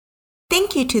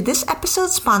Thank you to this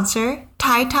episode's sponsor,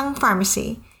 Thai Tongue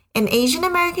Pharmacy, an Asian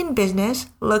American business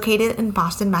located in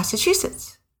Boston,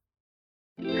 Massachusetts.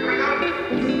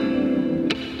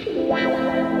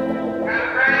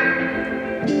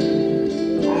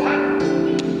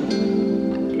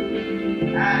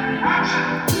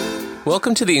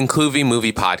 Welcome to the Incluvie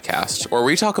Movie Podcast, where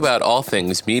we talk about all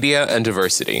things media and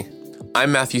diversity.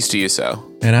 I'm Matthew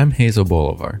Stiuso. And I'm Hazel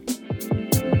Bolivar.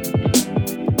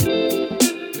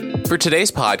 For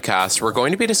today's podcast, we're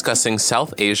going to be discussing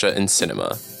South Asia in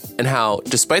cinema, and how,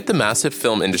 despite the massive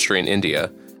film industry in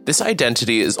India, this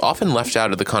identity is often left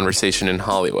out of the conversation in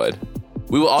Hollywood.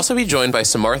 We will also be joined by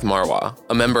Samarth Marwah,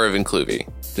 a member of Incluvie,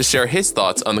 to share his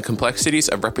thoughts on the complexities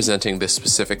of representing this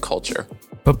specific culture.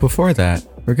 But before that,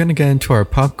 we're going to get into our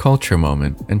pop culture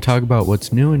moment and talk about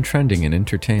what's new and trending in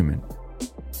entertainment.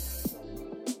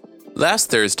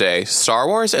 Last Thursday, Star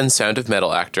Wars and Sound of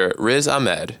Metal actor Riz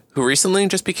Ahmed, who recently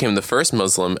just became the first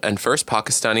Muslim and first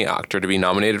Pakistani actor to be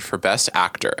nominated for Best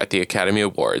Actor at the Academy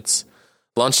Awards,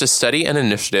 launched a study and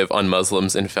initiative on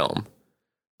Muslims in film.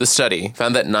 The study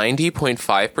found that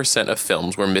 90.5% of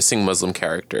films were missing Muslim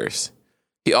characters.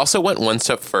 He also went one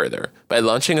step further by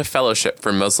launching a fellowship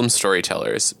for Muslim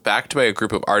storytellers, backed by a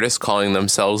group of artists calling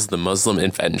themselves the Muslim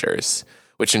Avengers,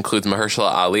 which includes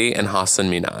Mahershala Ali and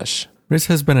Hassan Minhaj. Riz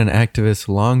has been an activist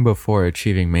long before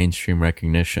achieving mainstream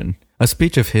recognition. A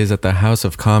speech of his at the House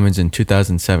of Commons in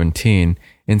 2017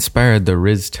 inspired the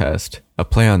Riz test, a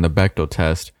play on the Bechdel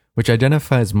test, which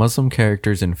identifies Muslim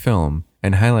characters in film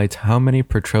and highlights how many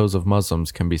portrayals of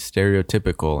Muslims can be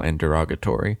stereotypical and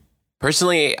derogatory.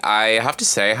 Personally, I have to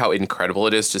say how incredible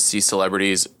it is to see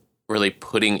celebrities really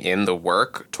putting in the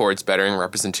work towards bettering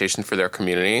representation for their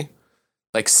community.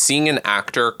 Like seeing an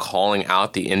actor calling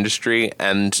out the industry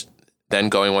and then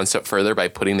going one step further by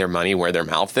putting their money where their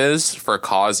mouth is for a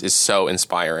cause is so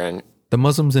inspiring. The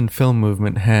Muslims in Film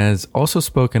movement has also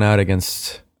spoken out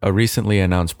against a recently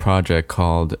announced project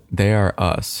called They Are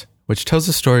Us, which tells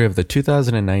the story of the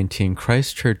 2019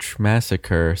 Christchurch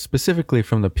massacre, specifically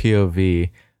from the POV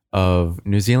of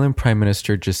New Zealand Prime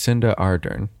Minister Jacinda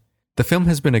Ardern. The film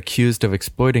has been accused of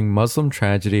exploiting Muslim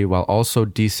tragedy while also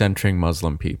decentering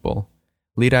Muslim people.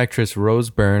 Lead actress Rose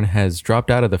Byrne has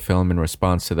dropped out of the film in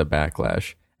response to the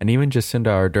backlash, and even Jacinda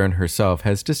Ardern herself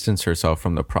has distanced herself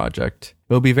from the project.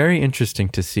 It will be very interesting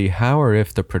to see how or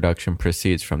if the production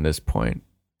proceeds from this point.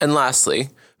 And lastly,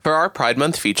 for our Pride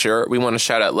Month feature, we want to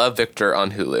shout out Love Victor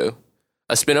on Hulu.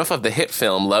 A spin-off of the hit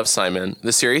film Love, Simon,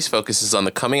 the series focuses on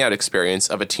the coming-out experience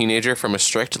of a teenager from a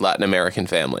strict Latin American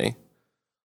family.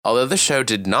 Although the show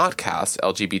did not cast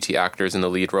LGBT actors in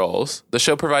the lead roles, the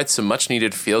show provides some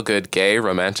much-needed feel-good gay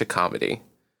romantic comedy.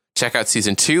 Check out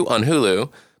Season 2 on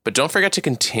Hulu, but don't forget to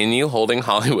continue holding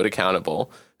Hollywood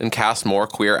accountable and cast more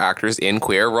queer actors in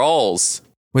queer roles.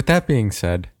 With that being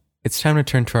said, it's time to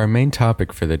turn to our main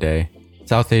topic for the day,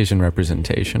 South Asian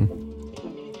representation.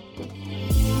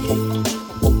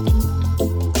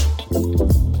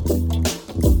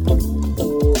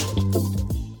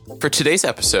 For today's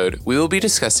episode, we will be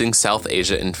discussing South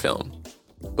Asia in film.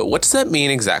 But what does that mean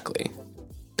exactly?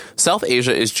 South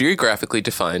Asia is geographically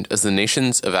defined as the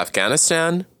nations of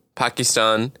Afghanistan,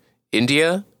 Pakistan,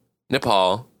 India,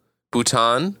 Nepal,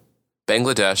 Bhutan,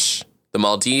 Bangladesh, the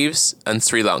Maldives, and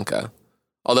Sri Lanka,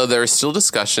 although there is still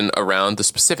discussion around the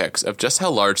specifics of just how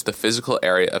large the physical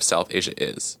area of South Asia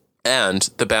is. And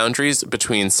the boundaries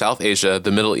between South Asia,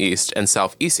 the Middle East, and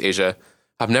Southeast Asia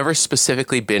have never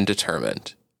specifically been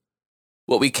determined.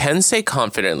 What we can say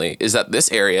confidently is that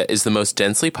this area is the most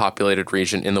densely populated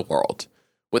region in the world,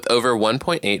 with over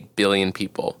 1.8 billion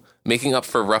people, making up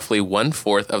for roughly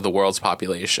 1/4 of the world's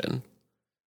population.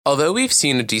 Although we've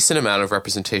seen a decent amount of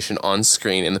representation on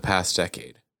screen in the past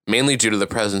decade, mainly due to the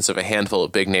presence of a handful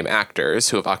of big-name actors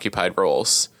who have occupied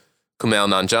roles, Kumail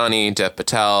Nanjiani, Dev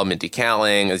Patel, Mindy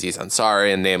Kaling, Aziz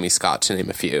Ansari, and Naomi Scott, to name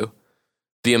a few,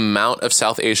 the amount of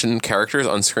South Asian characters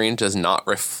on screen does not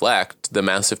reflect the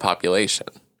massive population.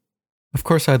 Of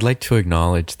course, I'd like to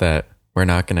acknowledge that we're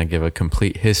not going to give a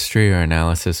complete history or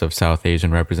analysis of South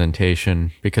Asian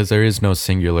representation because there is no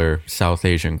singular South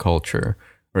Asian culture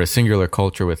or a singular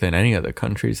culture within any of the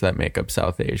countries that make up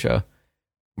South Asia.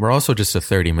 We're also just a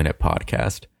 30-minute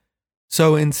podcast.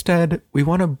 So instead, we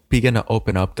want to begin to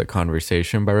open up the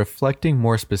conversation by reflecting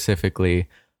more specifically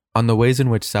on the ways in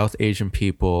which South Asian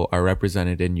people are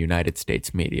represented in United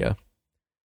States media.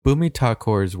 Bhumi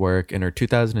Thakur's work in her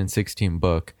 2016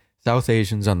 book, South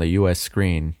Asians on the U.S.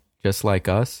 Screen, Just Like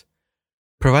Us,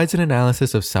 provides an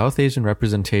analysis of South Asian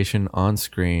representation on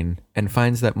screen and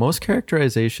finds that most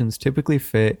characterizations typically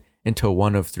fit into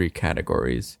one of three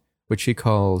categories, which she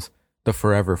calls the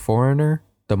forever foreigner,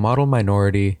 the model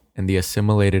minority, and the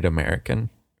assimilated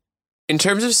American. In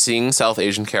terms of seeing South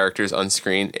Asian characters on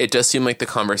screen, it does seem like the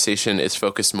conversation is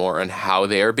focused more on how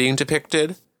they are being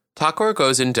depicted. Thakur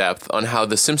goes in depth on how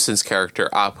the Simpsons character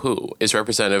Apu is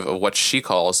representative of what she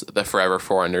calls the forever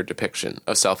foreigner depiction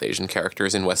of South Asian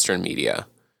characters in Western media.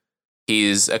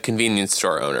 He's a convenience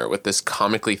store owner with this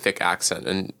comically thick accent,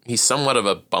 and he's somewhat of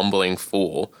a bumbling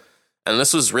fool. And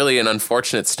this was really an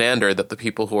unfortunate standard that the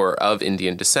people who are of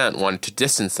Indian descent wanted to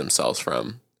distance themselves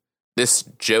from. This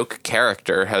joke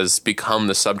character has become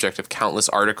the subject of countless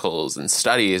articles and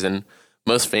studies, and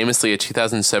most famously a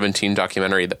 2017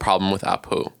 documentary, The Problem with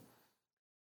Apu.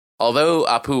 Although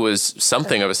Apu was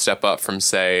something of a step up from,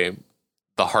 say,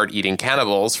 the heart-eating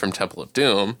cannibals from Temple of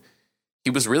Doom, he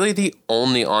was really the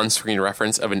only on-screen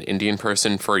reference of an Indian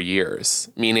person for years,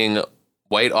 meaning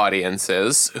white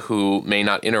audiences who may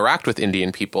not interact with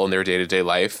Indian people in their day-to-day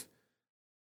life,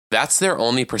 that's their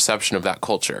only perception of that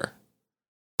culture.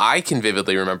 I can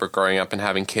vividly remember growing up and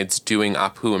having kids doing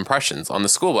Apu impressions on the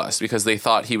school bus because they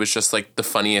thought he was just like the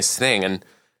funniest thing, and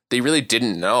they really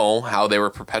didn't know how they were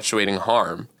perpetuating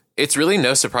harm. It's really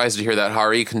no surprise to hear that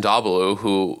Hari Kondabolu,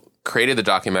 who created the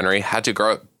documentary, had to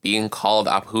grow up being called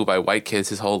Apu by white kids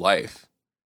his whole life.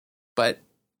 But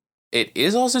it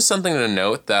is also something to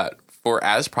note that for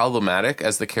as problematic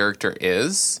as the character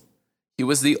is, he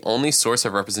was the only source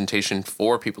of representation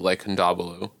for people like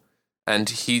Kondabolu, and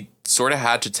he sort of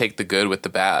had to take the good with the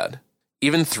bad.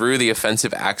 Even through the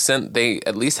offensive accent, they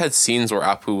at least had scenes where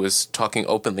Apu was talking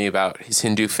openly about his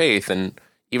Hindu faith and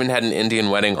even had an Indian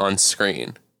wedding on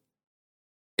screen.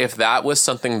 If that was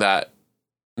something that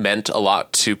meant a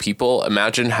lot to people,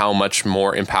 imagine how much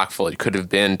more impactful it could have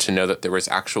been to know that there was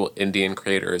actual Indian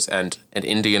creators and an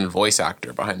Indian voice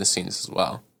actor behind the scenes as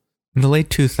well. In the late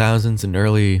 2000s and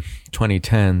early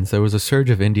 2010s, there was a surge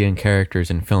of Indian characters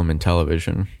in film and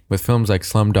television, with films like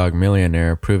Slumdog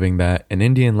Millionaire proving that an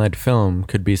Indian-led film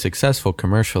could be successful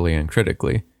commercially and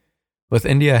critically. With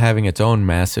India having its own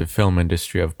massive film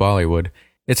industry of Bollywood,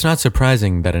 it's not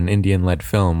surprising that an Indian-led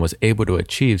film was able to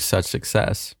achieve such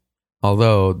success.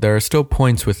 Although, there are still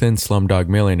points within Slumdog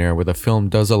Millionaire where the film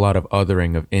does a lot of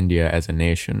othering of India as a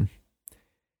nation.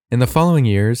 In the following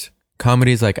years,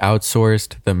 comedies like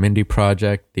Outsourced, The Mindy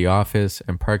Project, The Office,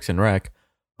 and Parks and Rec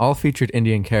all featured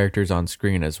Indian characters on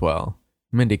screen as well,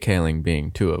 Mindy Kaling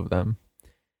being two of them.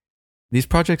 These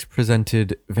projects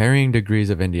presented varying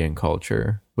degrees of Indian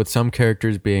culture, with some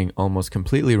characters being almost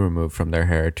completely removed from their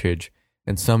heritage,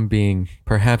 and some being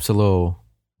perhaps a little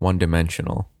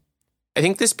one-dimensional. I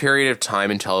think this period of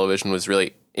time in television was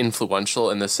really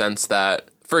influential in the sense that,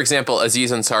 for example,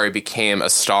 Aziz Ansari became a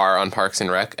star on Parks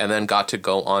and Rec and then got to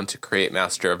go on to create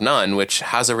Master of None, which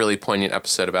has a really poignant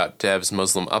episode about Dev's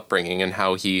Muslim upbringing and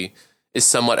how he is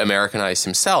somewhat Americanized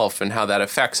himself and how that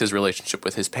affects his relationship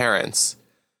with his parents.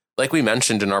 Like we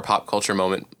mentioned in our pop culture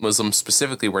moment, Muslims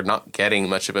specifically were not getting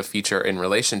much of a feature in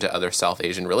relation to other South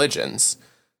Asian religions.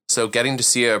 So getting to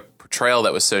see a portrayal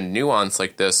that was so nuanced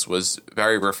like this was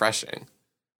very refreshing.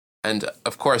 And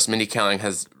of course, Mindy Kaling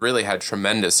has really had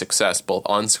tremendous success both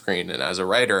on screen and as a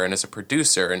writer and as a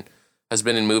producer, and has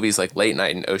been in movies like Late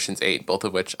Night and Ocean's 8, both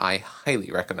of which I highly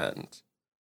recommend.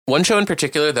 One show in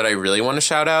particular that I really want to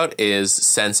shout out is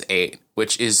Sense8,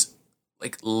 which is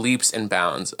like leaps and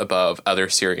bounds above other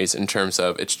series in terms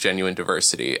of its genuine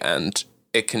diversity, and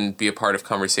it can be a part of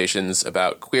conversations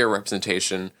about queer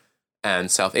representation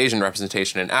and South Asian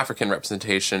representation and African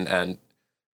representation and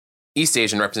East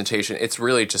Asian representation. It's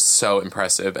really just so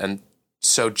impressive and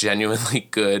so genuinely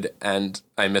good, and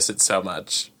I miss it so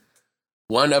much.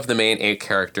 One of the main 8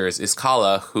 characters is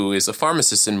Kala, who is a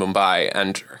pharmacist in Mumbai,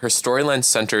 and her storyline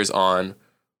centers on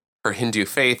her Hindu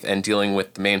faith and dealing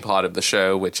with the main plot of the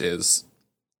show, which is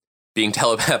being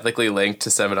telepathically linked to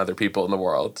 7 other people in the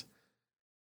world.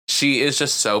 She is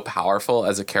just so powerful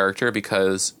as a character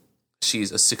because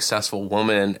she's a successful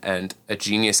woman and a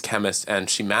genius chemist, and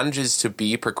she manages to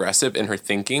be progressive in her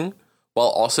thinking while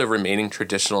also remaining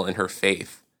traditional in her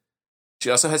faith. She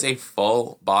also has a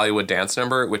full Bollywood dance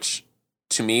number, which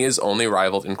to me is only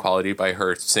rivaled in quality by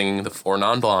her singing The Four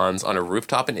Non-Blondes on a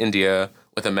rooftop in India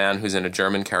with a man who's in a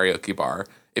German karaoke bar.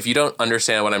 If you don't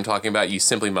understand what I'm talking about, you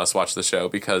simply must watch the show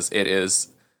because it is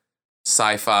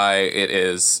sci-fi, it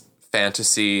is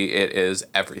fantasy, it is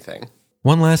everything.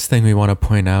 One last thing we want to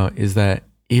point out is that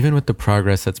even with the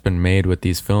progress that's been made with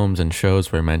these films and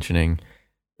shows we're mentioning,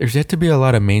 there's yet to be a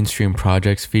lot of mainstream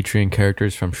projects featuring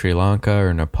characters from Sri Lanka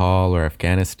or Nepal or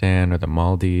Afghanistan or the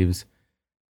Maldives.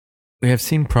 We have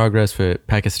seen progress with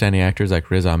Pakistani actors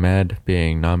like Riz Ahmed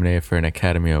being nominated for an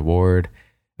Academy Award,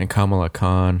 and Kamala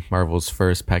Khan, Marvel's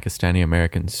first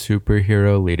Pakistani-American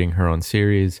superhero, leading her own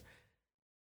series.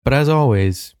 But as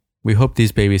always, We hope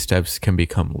these baby steps can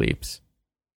become leaps.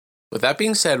 With that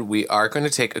being said, we are going to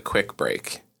take a quick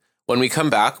break. When we come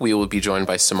back, we will be joined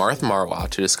by Samarth Marwah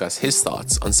to discuss his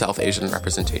thoughts on South Asian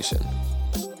representation.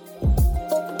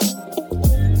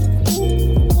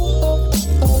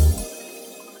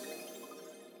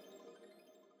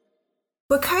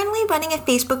 We're currently running a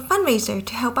Facebook fundraiser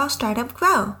to help our startup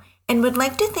grow and would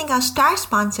like to thank our star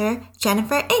sponsor,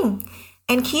 Jennifer Ng,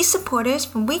 and key supporters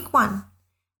from week 1.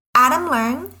 Adam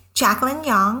Leung, Jacqueline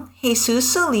Yang,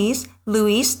 Jesus Solis,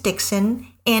 Louise Dixon,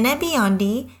 Anna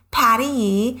Biondi, Patty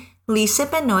Yee, Lisa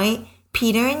Benoit,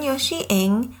 Peter and Yoshi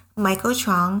Ng, Michael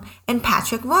Trong, and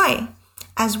Patrick Roy,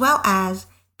 as well as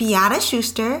Beata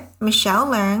Schuster, Michelle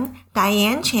Leung,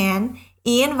 Diane Chan,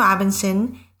 Ian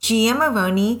Robinson, Gia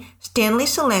Maroney, Stanley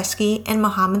Selewski, and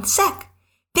Mohammed Sek.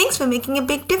 Thanks for making a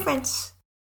big difference.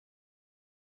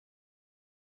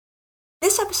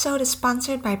 This episode is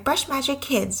sponsored by Brush Magic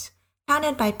Kids,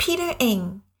 founded by Peter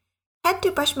Ng. Head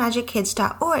to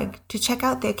brushmagickids.org to check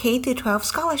out their K-12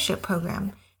 scholarship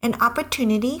program, an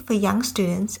opportunity for young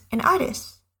students and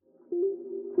artists.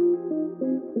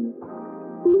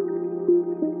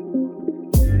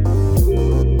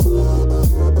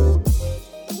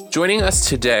 Joining us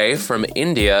today from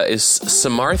India is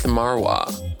Samarth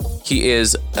Marwah. He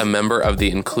is a member of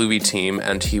the Incluvi team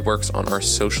and he works on our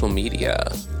social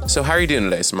media. So how are you doing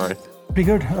today, Samarth? Pretty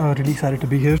good. Really excited to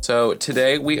be here. So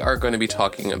today we are going to be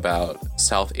talking about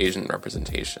South Asian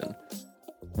representation.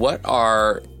 What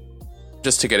are,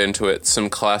 just to get into it, some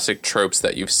classic tropes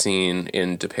that you've seen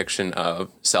in depiction of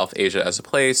South Asia as a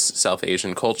place, South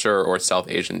Asian culture, or South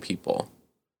Asian people?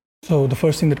 So the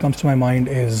first thing that comes to my mind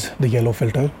is the yellow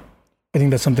filter. I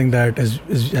think that's something that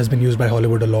has been used by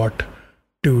Hollywood a lot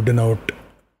to denote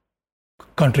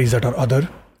countries that are other,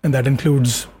 and that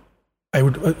includes, I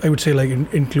would say, like,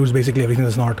 includes basically everything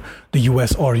that's not the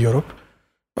US or Europe.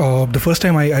 The first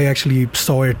time I actually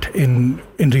saw it in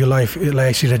real life, I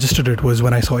actually registered it, was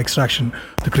when I saw Extraction,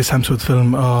 the Chris Hemsworth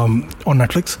film on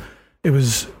Netflix. There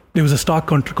was a stark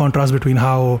contrast between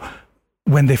how,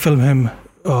 when they film him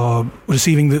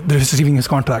receiving his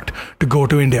contract to go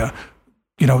to India,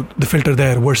 the filter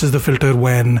there versus the filter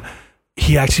when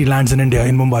he actually lands in India,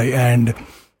 in Mumbai, and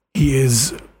he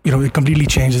is, it completely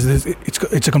changes.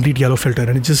 It's a complete yellow filter,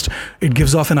 and it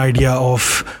gives off an idea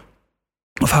of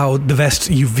how the West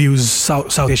views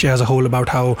South Asia as a whole, about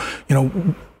how,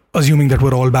 assuming that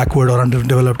we're all backward or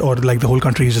underdeveloped, or like the whole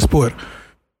country is just poor.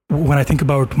 When I think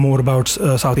more about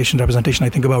South Asian representation, I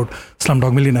think about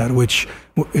Slumdog Millionaire, which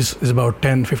is about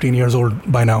 10, 15 years old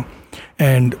by now.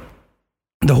 And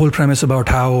the whole premise about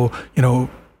how,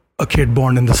 a kid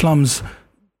born in the slums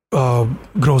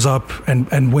grows up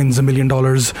and wins $1 million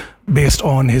based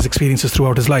on his experiences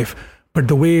throughout his life. But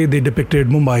the way they depicted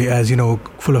Mumbai as,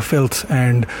 full of filth,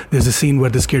 and there's a scene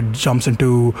where this kid jumps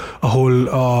into a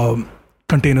whole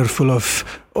container full of,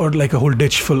 or like a whole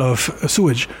ditch full of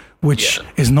sewage, which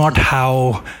is not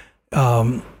how,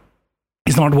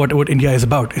 it's not what India is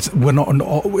about. It's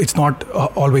not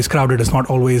always crowded. It's not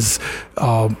always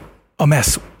a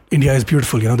mess. India is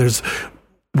beautiful.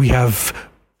 We have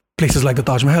places like the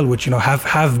Taj Mahal, which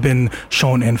have been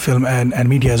shown in film and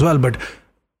media as well. But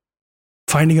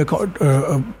finding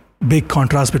a big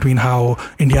contrast between how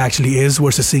India actually is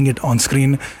versus seeing it on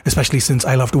screen, especially since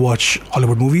I love to watch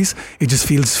Hollywood movies, it just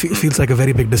feels like a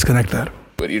very big disconnect there.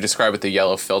 What you describe with the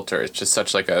yellow filter, it's just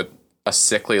such like a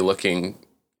sickly looking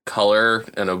color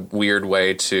and a weird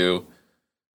way to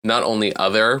not only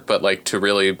other, but like to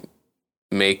really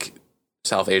make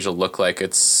South Asia look like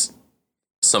it's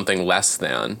something less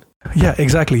than. Yeah,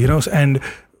 exactly. And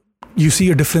you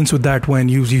see a difference with that when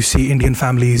you see Indian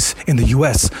families in the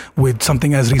US with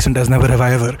something as recent as Never Have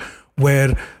I Ever,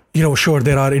 where, sure,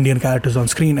 there are Indian characters on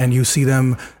screen and you see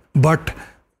them, but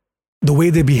the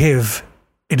way they behave,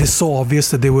 it is so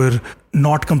obvious that they were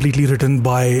not completely written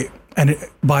by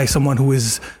someone who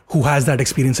has that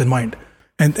experience in mind.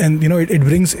 And it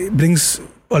brings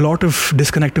a lot of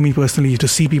disconnect to me personally to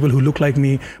see people who look like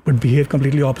me but behave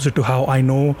completely opposite to how I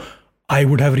know I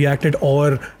would have reacted,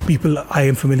 or people I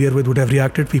am familiar with would have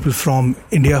reacted, people from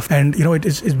India. And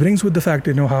it brings with the fact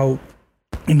how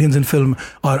Indians in film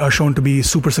are shown to be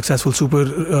super successful,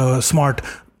 super smart,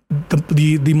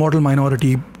 the model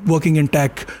minority, working in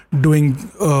tech, doing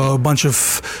a bunch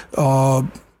of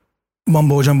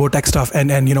mumbo jumbo tech stuff,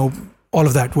 and all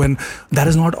of that, when that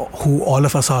is not who all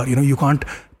of us are. You can't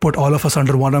put all of us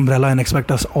under one umbrella and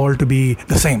expect us all to be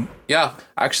the same. Yeah,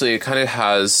 actually, it kind of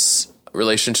has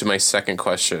relation to my second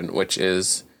question, which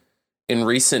is, in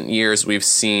recent years we've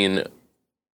seen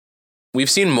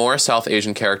more South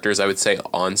Asian characters, I would say,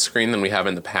 on screen than we have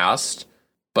in the past.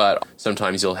 but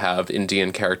sometimes you'll have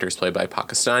Indian characters played by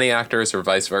Pakistani actors or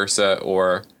vice versa,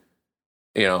 or,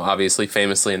 obviously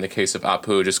famously in the case of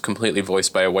Apu, just completely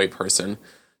voiced by a white person.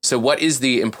 So what is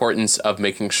the importance of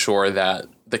making sure that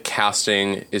the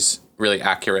casting is really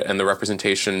accurate and the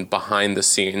representation behind the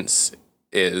scenes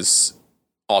is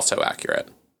also accurate?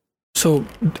 So,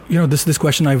 this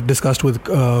question I've discussed with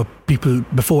people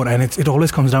before, and it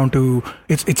always comes down to,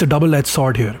 it's a double-edged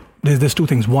sword here. There's two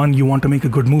things. One, you want to make a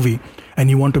good movie, and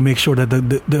you want to make sure that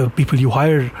the people you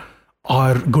hire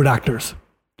are good actors.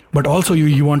 But also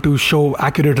you want to show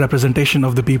accurate representation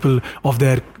of the people, of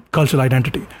their cultural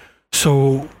identity.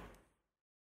 So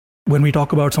when we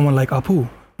talk about someone like Apu,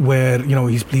 where,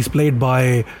 he's played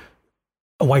by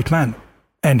a white man,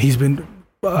 and he's been,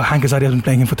 Hank Azaria has been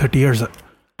playing him for 30 years.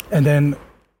 And then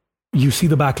you see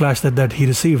the backlash that he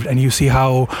received, and you see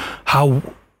how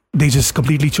they just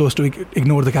completely chose to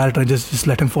ignore the character and just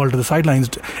let him fall to the sidelines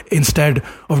instead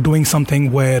of doing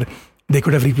something where they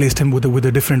could have replaced him with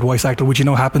a different voice actor, which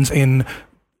happens in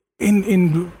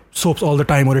soaps all the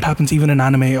time, or it happens even in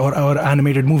anime or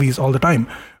animated movies all the time.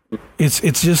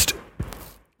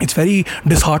 It's very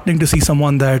disheartening to see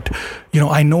someone that,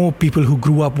 I know people who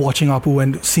grew up watching Apu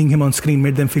and seeing him on screen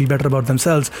made them feel better about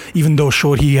themselves, even though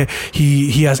sure he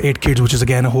has 8 kids, which is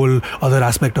again a whole other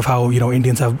aspect of how,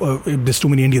 Indians have, there's too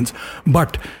many Indians.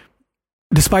 But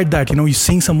despite that, you're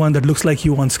seeing someone that looks like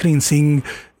you on screen, seeing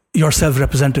yourself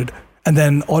represented, and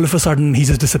then all of a sudden he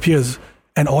just disappears.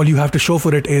 And all you have to show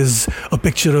for it is a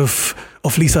picture of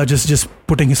Lisa just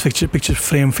putting his picture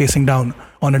frame facing down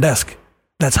on a desk.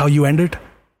 That's how you end it.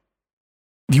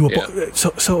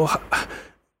 So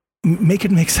make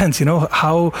it make sense.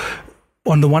 How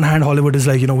on the one hand Hollywood is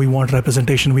like, we want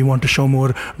representation, we want to show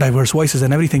more diverse voices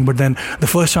and everything, but then the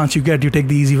first chance you get, you take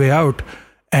the easy way out,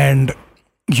 and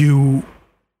you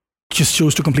just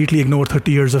chose to completely ignore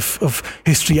 30 years of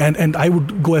history, and I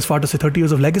would go as far to say 30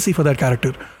 years of legacy for that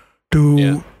character,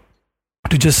 to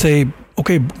just say,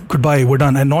 okay, goodbye, we're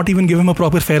done, and not even give him a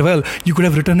proper farewell. You could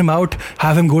have written him out,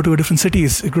 have him go to a different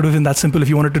cities. It could have been that simple if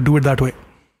you wanted to do it that way.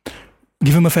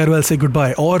 Give him a farewell, say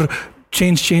goodbye, or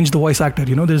change the voice actor.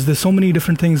 There's so many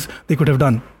different things they could have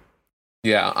done.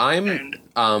 Yeah,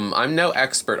 I'm no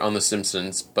expert on The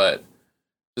Simpsons, but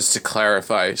just to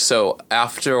clarify, so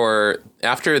after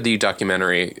the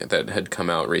documentary that had come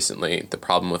out recently, The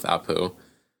Problem with Apu,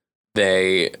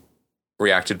 they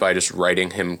reacted by just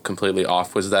writing him completely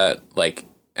off. Was that like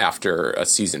after a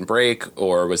season break,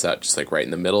 or was that just like right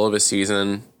in the middle of a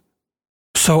season?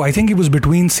 So I think it was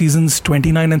between seasons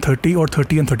 29 and 30, or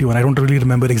 30 and 31. I don't really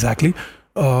remember exactly.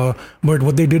 But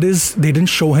what they did is they didn't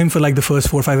show him for like the first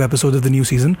 4 or 5 episodes of the new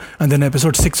season. And then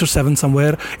episode 6 or 7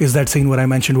 somewhere is that scene where I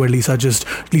mentioned, where Lisa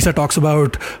talks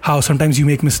about how sometimes you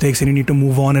make mistakes and you need to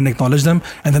move on and acknowledge them.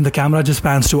 And then the camera just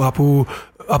pans to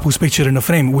Apu's picture in a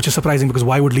frame, which is surprising because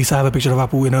why would Lisa have a picture of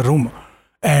Apu in her room?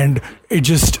 And it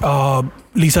just,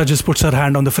 Lisa just puts her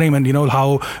hand on the frame, and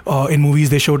how in movies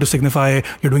they show to signify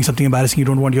you're doing something embarrassing, you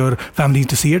don't want your family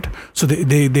to see it. So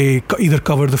they either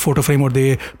cover the photo frame or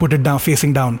they put it down,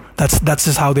 facing down. That's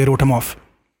just how they wrote him off.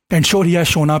 And sure, he has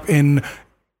shown up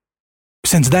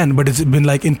since then, but it's been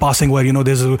like in passing where,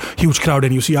 there's a huge crowd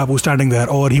and you see Apu standing there,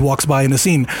 or he walks by in a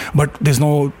scene, but he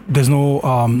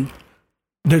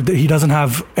doesn't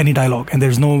have any dialogue and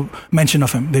there's no mention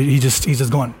of him. He's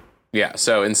just gone. Yeah,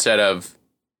 so instead of,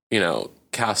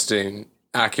 casting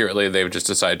accurately, they've just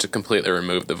decided to completely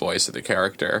remove the voice of the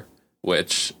character,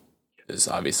 which is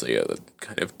obviously a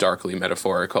kind of darkly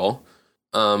metaphorical.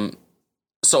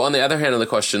 So on the other hand of the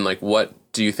question, like, what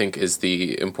do you think is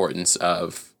the importance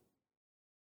of,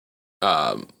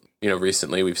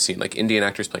 recently we've seen like Indian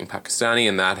actors playing Pakistani,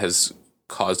 and that has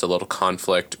caused a little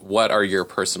conflict. What are your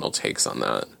personal takes on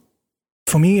that?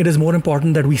 For me, it is more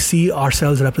important that we see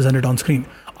ourselves represented on screen.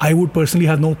 I would personally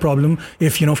have no problem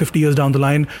if, 50 years down the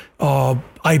line,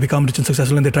 I become rich and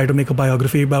successful and they try to make a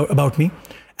biography about me.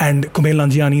 And Kumail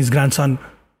Nanjiani's grandson,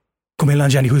 Kumail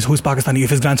Nanjiani, who's Pakistani,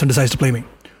 if his grandson decides to play me,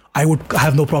 I would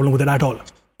have no problem with it at all.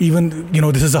 Even,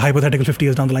 this is a hypothetical 50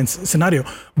 years down the line scenario.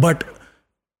 But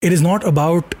it is not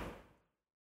about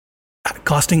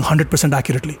casting 100%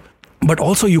 accurately. But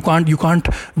also you can't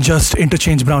just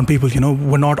interchange brown people.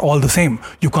 We're not all the same.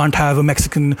 You can't have a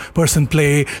Mexican person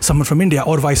play someone from India,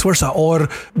 or vice versa. Or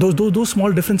those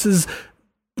small differences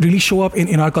really show up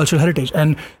in our cultural heritage.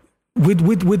 And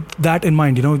with that in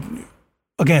mind,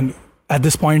 again, at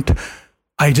this point,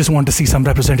 I just want to see some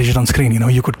representation on screen.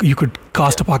 You could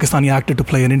cast a Pakistani actor to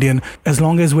play an Indian, as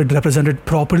long as we're represented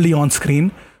properly on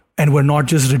screen and we're not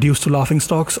just reduced to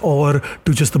laughingstocks or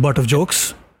to just the butt of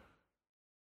jokes.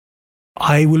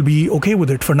 I will be okay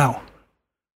with it for now,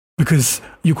 because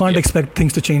you can't expect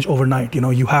things to change overnight.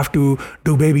 You have to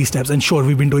do baby steps. And sure,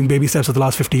 we've been doing baby steps for the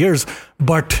last 50 years,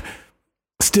 but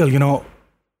still,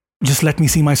 just let me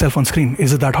see myself on screen.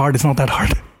 Is it that hard? It's not that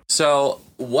hard. So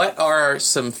what are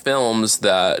some films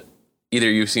that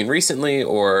either you've seen recently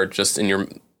or just in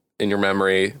your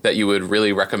memory that you would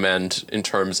really recommend in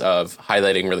terms of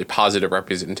highlighting really positive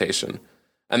representation?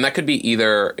 And that could be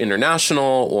either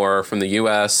international or from the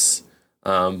US,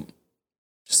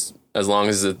 just as long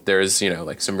as there's,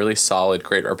 like some really solid,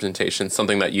 great representation,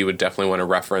 something that you would definitely want to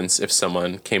reference if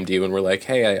someone came to you and were like,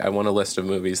 hey, I want a list of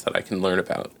movies that I can learn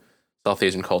about South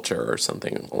Asian culture or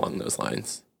something along those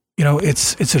lines.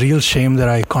 It's a real shame that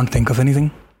I can't think of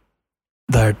anything.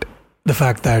 That the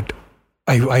fact that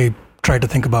I try to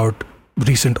think about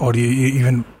recent or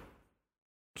even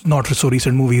not so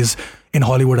recent movies in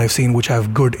Hollywood I've seen which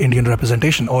have good Indian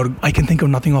representation, or I can think of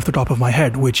nothing off the top of my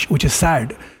head, which is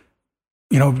sad.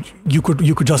 You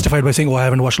could justify it by saying, I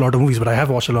haven't watched a lot of movies, but I have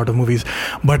watched a lot of movies.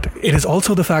 But it is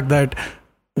also the fact that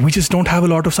we just don't have a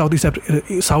lot of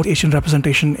South Asian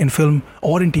representation in film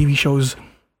or in TV shows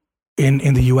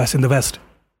in the US, in the West.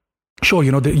 Sure,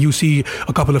 you see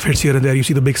a couple of hits here and there. You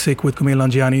see The Big Sick with Kumail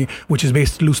Nanjiani, which is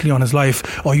based loosely on his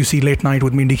life, or you see Late Night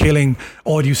with Mindy Kaling,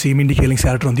 or you see Mindy Kaling's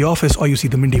character on The Office, or you see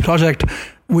The Mindy Project,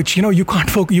 which you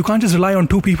can't just rely on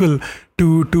two people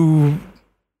to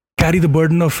carry the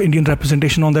burden of Indian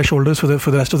representation on their shoulders for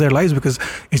the rest of their lives, because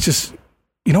it's just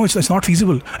it's not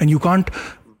feasible, and you can't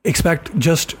expect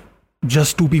just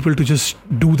two people to just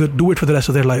do it for the rest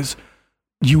of their lives.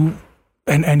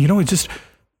 It's just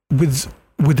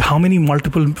with how many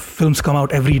multiple films come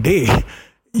out every day,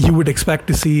 you would expect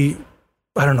to see,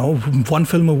 I don't know, one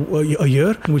film a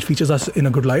year which features us in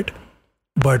a good light,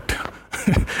 but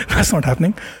that's not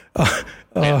happening.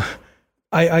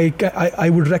 I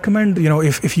would recommend,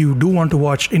 if you do want to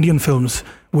watch Indian films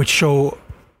which show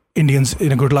Indians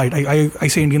in a good light, I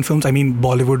say Indian films, I mean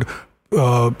Bollywood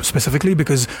specifically,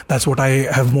 because that's what I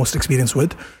have most experience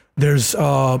with. There's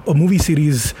a movie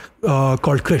series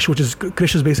called Krish,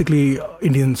 Krish is basically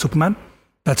Indian Superman.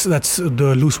 That's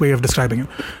the loose way of describing it.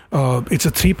 It's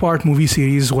a 3-part movie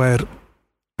series where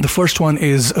the first one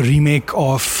is a remake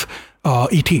of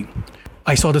E.T.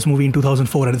 I saw this movie in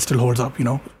 2004 and it still holds up.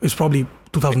 It's probably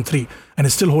 2003 and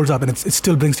it still holds up, and it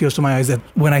still brings tears to my eyes that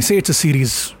when I say it's a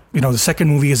series, the second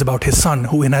movie is about his son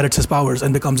who inherits his powers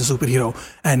and becomes a superhero,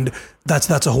 and that's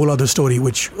a whole other story,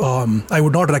 which I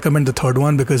would not recommend the third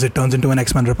one because it turns into an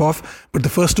X-Men ripoff. But the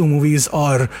first two movies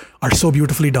are so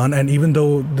beautifully done, and even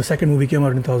though the second movie came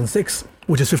out in 2006,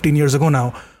 which is 15 years ago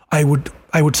now, I would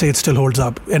say it still holds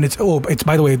up. And it's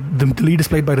by the way, the lead is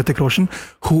played by Hrithik Roshan,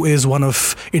 who is one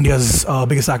of India's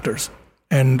biggest actors,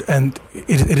 and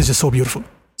it is just so beautiful.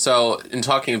 So in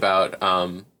talking about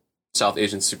South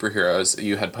Asian superheroes,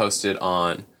 you had posted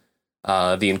on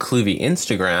the Incluvie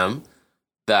Instagram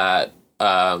that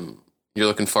you're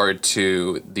looking forward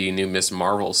to the new Ms.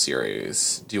 Marvel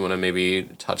series. Do you want to maybe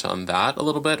touch on that a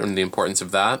little bit, and the importance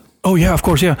of that? Oh yeah, of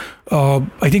course, yeah.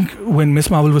 I think when Ms.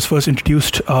 Marvel was first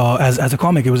introduced as a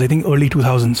comic, it was, I think, early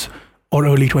 2000s or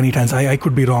early 2010s. I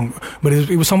could be wrong, but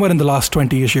it was somewhere in the last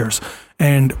 20-ish years.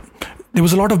 And there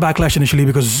was a lot of backlash initially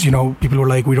because, people were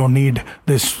like, we don't need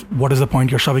this. What is the point?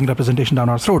 You're shoving representation down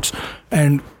our throats.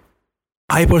 And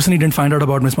I personally didn't find out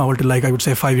about Ms. Marvel till, I would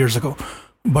say 5 years ago.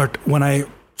 But when I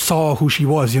saw who she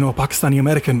was, a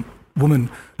Pakistani-American woman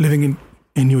living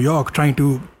in New York, trying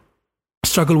to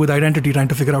struggle with identity, trying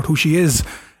to figure out who she is,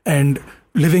 and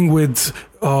living with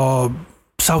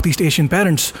Southeast Asian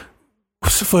parents,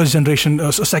 first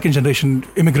generation, second generation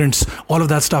immigrants, all of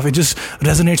that stuff, it just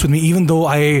resonates with me. Even though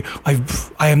I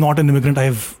am not an immigrant,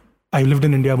 I've lived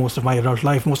in India most of my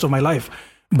life,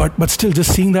 but still,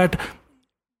 just seeing that,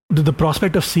 the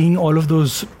prospect of seeing all of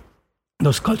those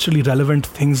culturally relevant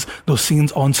things, those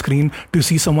scenes on screen, to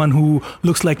see someone who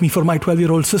looks like me, for my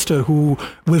 12-year-old sister who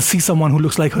will see someone who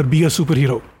looks like her be a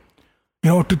superhero,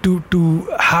 to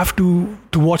have to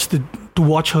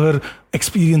watch her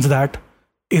experience that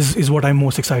is what I'm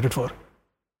most excited for.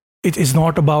 It is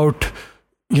not about,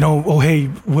 oh hey,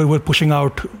 we're pushing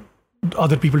out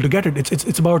other people to get it.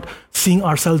 It's about seeing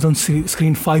ourselves on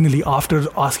screen finally after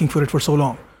asking for it for so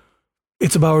long.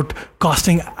 It's about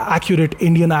casting accurate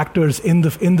Indian actors in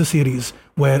the series,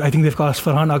 where I think they've cast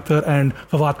Farhan Akhtar and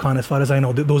Fawad Khan, as far as I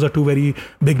know. Those are two very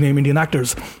big name Indian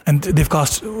actors, and they've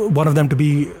cast one of them to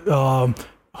be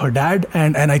her dad,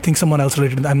 and I think someone else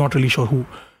related. I'm not really sure who,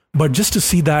 but just to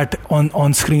see that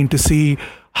on screen, to see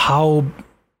how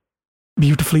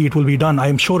beautifully it will be done, I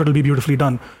am sure it'll be beautifully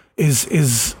done,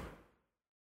 is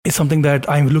something that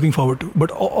I'm looking forward to. But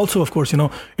also, of course,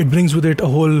 it brings with it a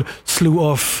whole slew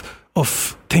of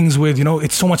of things with,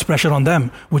 it's so much pressure on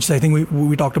them, which I think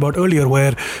we talked about earlier,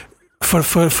 where for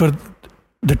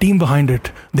the team behind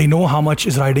it, they know how much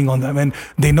is riding on them, and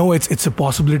they know it's a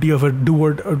possibility of a do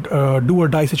or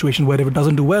die situation where if it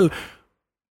doesn't do well,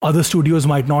 other studios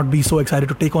might not be so excited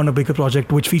to take on a bigger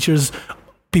project which features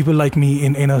people like me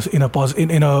in a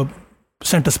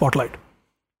center spotlight.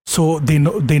 So they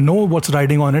know what's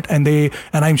riding on it, and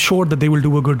I'm sure that they will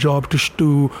do a good job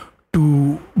to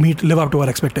live up to our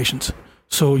expectations.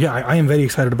 So yeah, I am very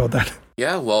excited about that.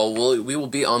 Yeah, well, we will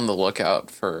be on the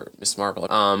lookout for Ms. Marvel.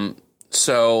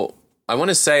 So I want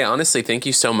to say, honestly, thank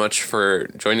you so much for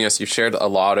joining us. You shared a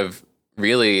lot of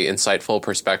really insightful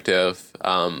perspective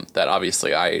that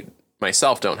obviously I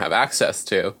myself don't have access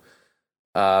to.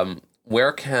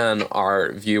 Where can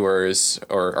our viewers,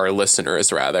 or our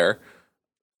listeners rather,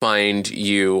 find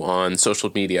you on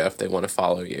social media if they want to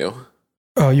follow you?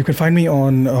 You can find me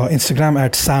on Instagram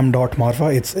at sam.marva.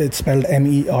 It's spelled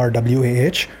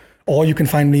MERWAH. Or you can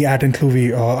find me at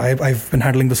Incluvie. I've been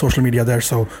handling the social media there,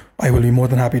 so I will be more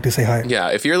than happy to say hi. Yeah,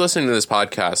 if you're listening to this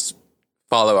podcast,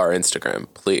 follow our Instagram,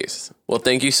 please. Well,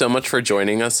 thank you so much for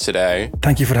joining us today.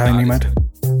 Thank you for having me, Matt.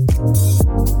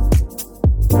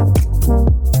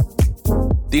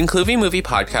 The Incluvie Movie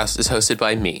Podcast is hosted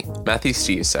by me, Matthew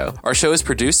Stiuso. Our show is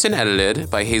produced and edited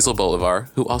by Hazel Bolivar,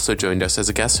 who also joined us as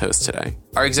a guest host today.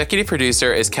 Our executive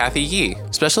producer is Kathy Yee.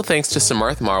 Special thanks to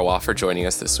Samarth Marwah for joining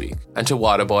us this week, and to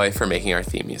Wadaboy for making our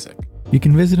theme music. You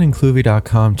can visit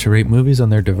Incluvie.com to rate movies on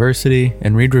their diversity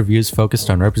and read reviews focused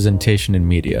on representation in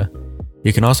media.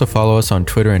 You can also follow us on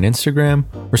Twitter and Instagram,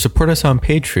 or support us on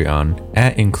Patreon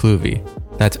at Incluvie.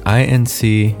 That's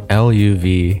INCLUVIE.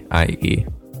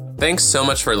 Thanks so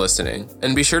much for listening,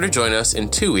 and be sure to join us in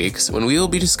 2 weeks when we will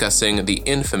be discussing the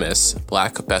infamous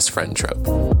Black best friend trope.